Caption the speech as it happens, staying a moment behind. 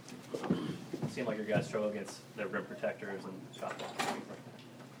seem like your guys struggle against their rim protectors and shot blocks and things like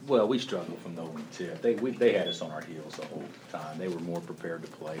that. Well, we struggled from the opening tip. They had us on our heels the whole time. They were more prepared to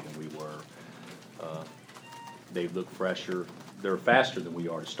play than we were. They looked fresher. They're faster than we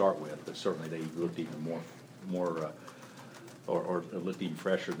are to start with, but certainly they looked even more or looked even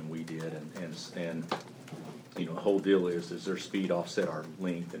fresher than we did. And you know, the whole deal is their speed offset our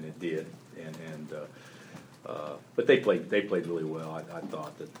length, and it did. But they played really well. I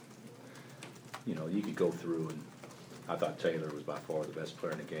thought that, you know, you could go through, and I thought Taylor was by far the best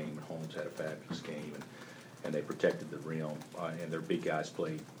player in the game, and Holmes had a fabulous game, and they protected the rim, and their big guys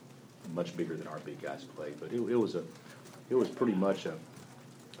played much bigger than our big guys played. But it was pretty much a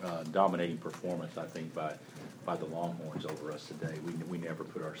dominating performance, I think, by the Longhorns over us today. We never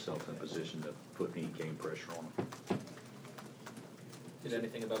put ourselves in a position to put any game pressure on them. Did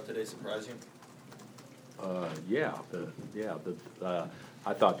anything about today surprise you?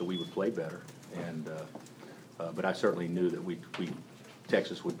 I thought that we would play better, but I certainly knew that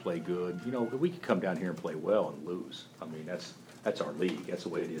Texas would play good. You know, we could come down here and play well and lose. I mean, that's our league. That's the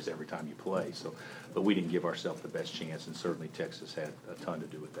way it is every time you play. So, but we didn't give ourselves the best chance, and certainly Texas had a ton to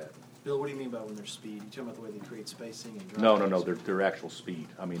do with that. Bill, what do you mean by when they're speed? You talking about the way they create spacing and drive? No. They're actual speed.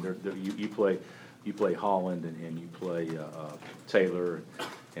 I mean, you play Holland and you play Taylor,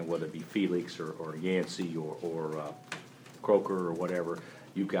 and whether it be Felix or Yancey or Croker or whatever,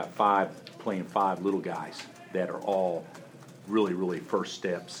 you've got playing five little guys that are all really first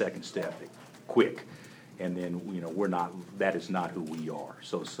step, second step, quick. And then, you know, that is not who we are.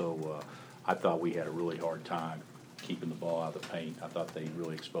 So I thought we had a really hard time keeping the ball out of the paint. I thought they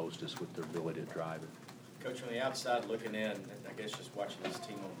really exposed us with their ability to drive it. Coach, on the outside looking in, I guess just watching this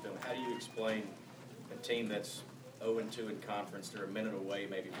team on film, how do you explain a team that's 0-2 in conference, they're a minute away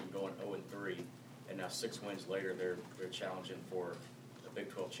maybe from going 0-3, and now 6 wins later they're challenging for a Big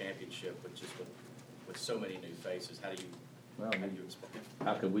 12 championship with so many new faces? How do you explain?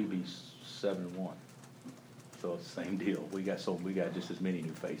 How could we be 7-1? So it's the same deal. We got just as many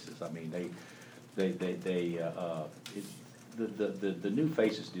new faces. I mean, the new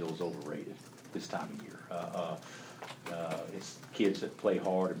faces deal is overrated this time of year. It's kids that play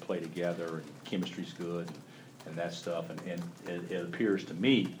hard and play together, and chemistry's good, and that stuff. And it appears to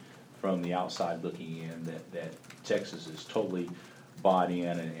me, from the outside looking in, that Texas is totally bought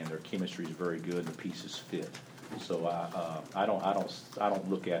in, and their chemistry is very good, and the pieces fit. So I don't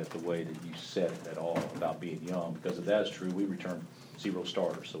look at it the way that you said it at all about being young, because if that is true, we return 0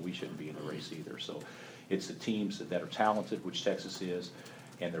 starters, so we shouldn't be in the race either. So it's the teams that are talented, which Texas is,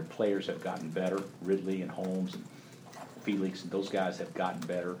 and their players have gotten better. Ridley and Holmes and Felix and those guys have gotten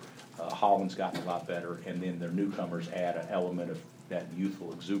better. Holland's gotten a lot better, and then their newcomers add an element of that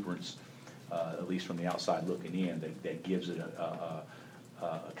youthful exuberance, at least from the outside looking in, that gives it a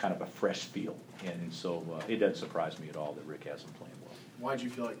kind of a fresh feel. And so it doesn't surprise me at all that Rick hasn't played well. Why did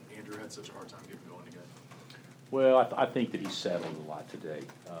you feel like Andrew had such a hard time getting going again? Well, I think that he settled a lot today.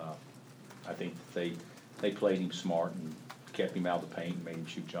 I think that they played him smart and kept him out of the paint and made him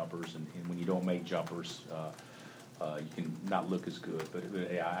shoot jumpers. And when you don't make jumpers, you can not look as good. But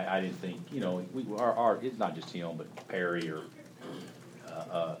I didn't think, you know, it's not just him, but Perry or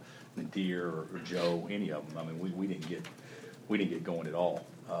Nadir or Joe, any of them. I mean, we didn't get going at all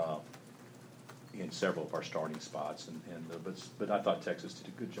in several of our starting spots. But I thought Texas did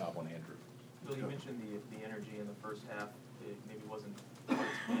a good job on Andrew. Bill, you mentioned the energy in the first half. It maybe wasn't what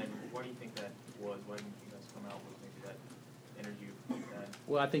it's been. What do you think that was? Why didn't you guys come out with maybe that energy you had?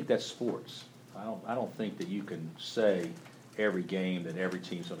 Well, I think that's sports. I don't think that you can say every game that every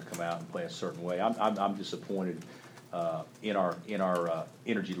team's going to come out and play a certain way. I'm disappointed in our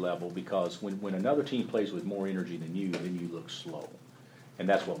energy level, because when another team plays with more energy than you look slow, and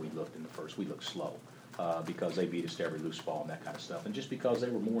that's what we looked in the first. We looked slow because they beat us to every loose ball and that kind of stuff, and just because they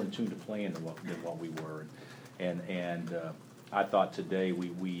were more in tune to playing than what we were, and I thought today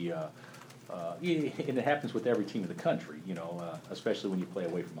and it happens with every team in the country, you know, especially when you play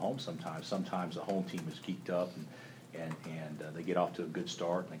away from home. Sometimes the home team is geeked up and they get off to a good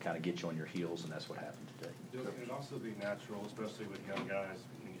start and they kind of get you on your heels, and that's what happened today. It would also be natural, especially with young guys,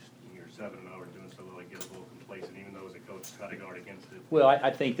 when you're 7-0 or doing so well, get a little complacent, even though as a coach try to guard against it. Well,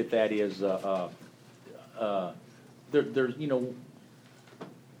 I think that is there's, you know,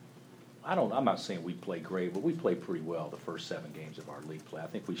 I'm not saying we play great, but we played pretty well the first 7 games of our league play. I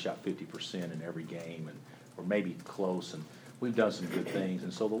think we shot 50% in every game, or maybe close, and we've done some good things.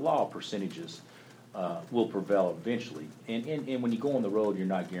 And so the law of percentages will prevail eventually. And when you go on the road, you're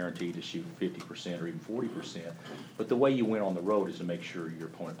not guaranteed to shoot 50% or even 40%. But the way you win on the road is to make sure your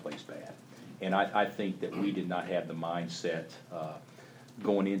opponent plays bad. And I think that we did not have the mindset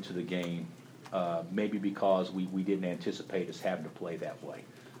going into the game maybe because we didn't anticipate us having to play that way.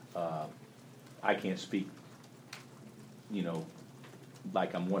 I can't speak,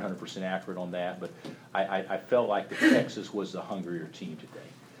 like I'm 100% accurate on that, but I felt like the Texas was the hungrier team today.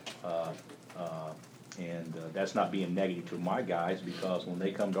 And that's not being negative to my guys, because when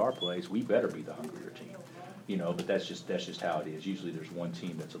they come to our place, we better be the hungrier team. But that's just how it is. Usually there's one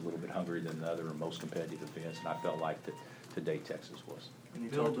team that's a little bit hungrier than the other in most competitive events, and I felt like that today Texas was. And you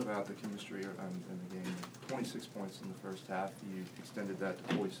talked about the chemistry in the game. 26 points in the first half. You extended that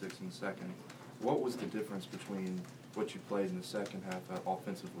to 46 in the second. What was the difference between what you played in the second half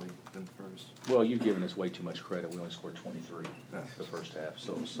offensively than the first? Well, you've given us way too much credit. We only scored 23 the first half.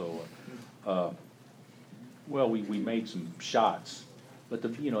 Well, we made some shots. But,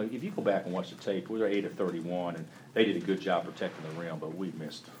 if you go back and watch the tape, we were 8 of 31, and they did a good job protecting the rim, but we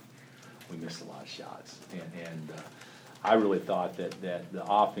missed a lot of shots. And I really thought that the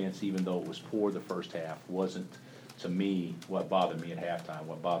offense, even though it was poor the first half, wasn't, to me, what bothered me at halftime.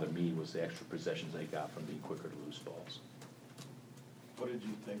 What bothered me was the extra possessions they got from being quicker to lose balls. What did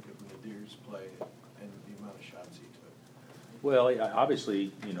you think of Nadir's play and the amount of shots he took? Well,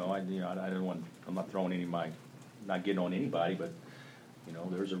 obviously, I didn't want. I'm not throwing not getting on anybody, but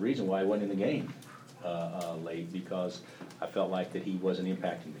there's a reason why he wasn't in the game late, because I felt like that he wasn't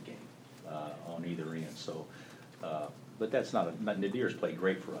impacting the game on either end. So, but that's not Nadir's played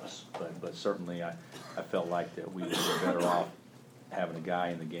great for us, but certainly I felt like that we were better off having a guy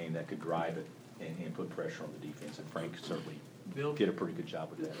in the game that could drive it and put pressure on the defense, and Frank certainly did a pretty good job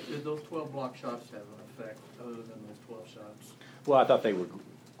with that. Did those 12 block shots have an effect other than those 12 shots? Well, I thought they were.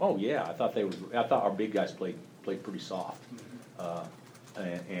 Oh yeah, I thought our big guys played pretty soft,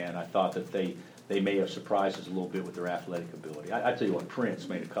 and I thought that they may have surprised us a little bit with their athletic ability. I tell you what, Prince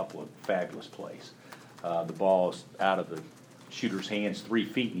made a couple of fabulous plays. The ball's out of the shooter's hands 3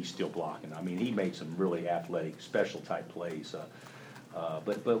 feet, and he's still blocking. I mean, he made some really athletic, special type plays.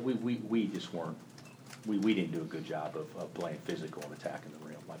 But we just weren't. We didn't do a good job of playing physical and attacking the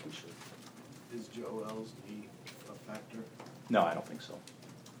rim like we should. Is Joe Elsley a factor? No, I don't think so.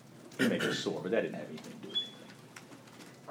 He made us sore, but that didn't have anything to do with it.